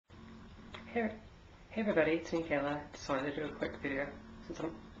Hey, hey everybody, it's me Kayla. Just wanted to do a quick video since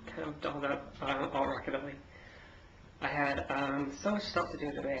I'm kind of dolled up all rockabilly. I had so much stuff to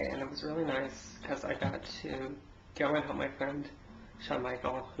do today, and it was really nice because I got to go and help my friend Sean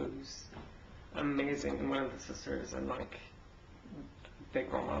Michael, who's amazing and one of the sisters and like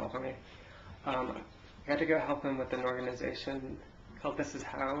big role model for me. I got to go help him with an organization called This Is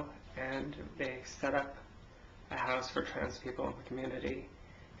How, and they set up a house for trans people in the community.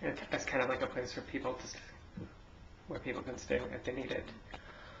 And it's kind of like a place for people where people can stay if they need it.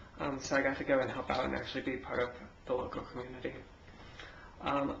 So I got to go and help out and actually be part of the local community.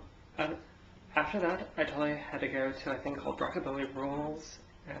 After that, I totally had to go to a thing called Rockabilly Rules,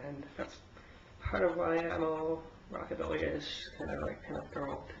 and that's part of why I'm all rockabilly-ish, kind of like pin-up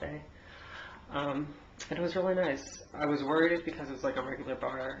girl today. And it was really nice. I was worried because it was like a regular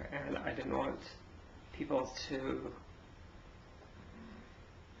bar, and I didn't want people to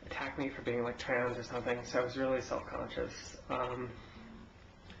attack me for being like trans or something, so I was really self-conscious.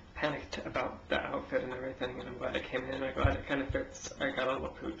 Panicked about the outfit and everything, and I'm glad it came in. I'm glad it kind of fits. I got a little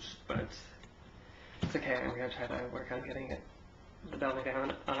pooched, but it's okay. I'm going to try to work on getting the belly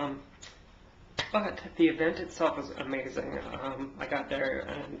down. But the event itself was amazing. I got there,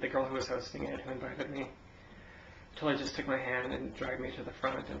 and the girl who was hosting it, who invited me, totally just took my hand and dragged me to the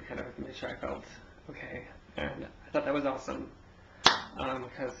front and kind of made sure I felt okay. And I thought that was awesome.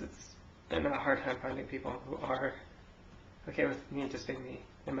 Because it's been a hard time finding people who are okay with me just being me,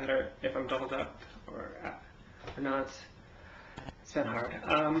 no matter if I'm dolled up or not. It's been hard.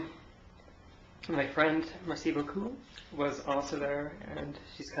 My friend Merci Beaucoup was also there, and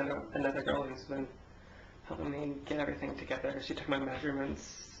she's kind of another girl who's been helping me get everything together. She took my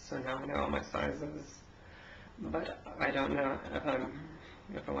measurements, so now I know all my sizes, but I don't know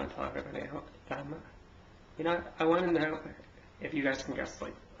if I want to tell everybody. You know, I want to know if you guys can guess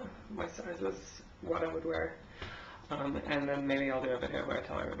like my sizes, what I would wear, and then maybe I'll do a video where I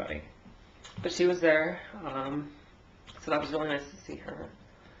tell everybody. But she was there, so that was really nice to see her.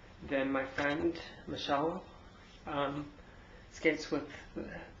 Then my friend Michelle skates with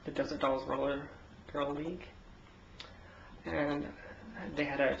the Desert Dolls Roller Girl League, and they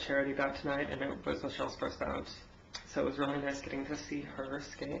had a charity bout tonight, and it was Michelle's first bout, so it was really nice getting to see her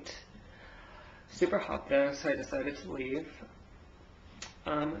skate. Super hot though, so I decided to leave.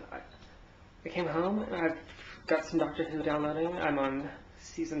 I came home and I've got some Doctor Who downloading. I'm on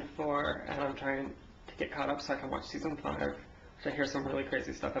season 4 and I'm trying to get caught up so I can watch season 5, which I hear some really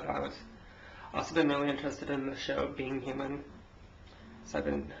crazy stuff about. I've also been really interested in the show Being Human, so I've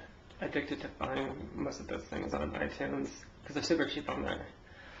been addicted to buying most of those things on iTunes because they're super cheap on there.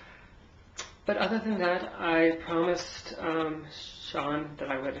 But other than that, I promised Sean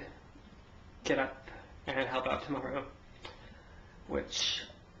that I would get up and help out tomorrow, which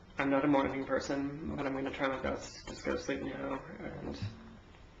I'm not a morning person, but I'm going to try my best to just go to sleep now and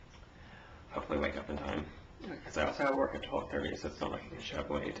hopefully wake up in time, because I also have work at 12:30, so it's not like I can show up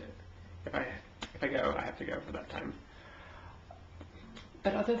late. If I go, I have to go for that time.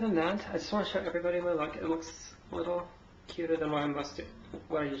 But other than that, I just want to show everybody my look. It looks a little cuter than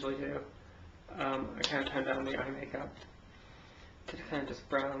what I usually do. I kind of turned down the eye makeup to kind of just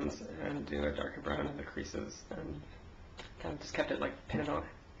browns and do a darker brown in the creases, and kind of just kept it like pin-up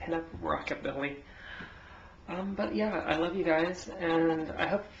rockabilly. But yeah, I love you guys, and I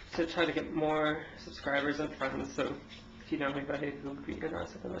hope to try to get more subscribers and friends, so if you know anybody who would be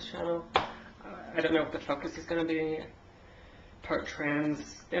interested in this channel. I don't know what the focus is going to be. Part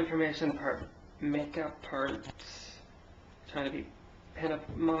trans information, part makeup, part trying to be pin-up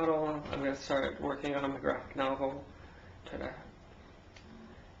model. I'm going to start working on a graphic novel, try to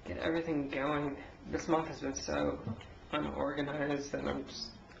get everything going. This month has been so unorganized, and I'm just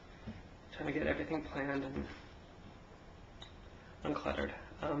trying to get everything planned and uncluttered.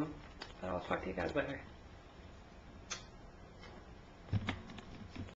 I'll talk to you guys later.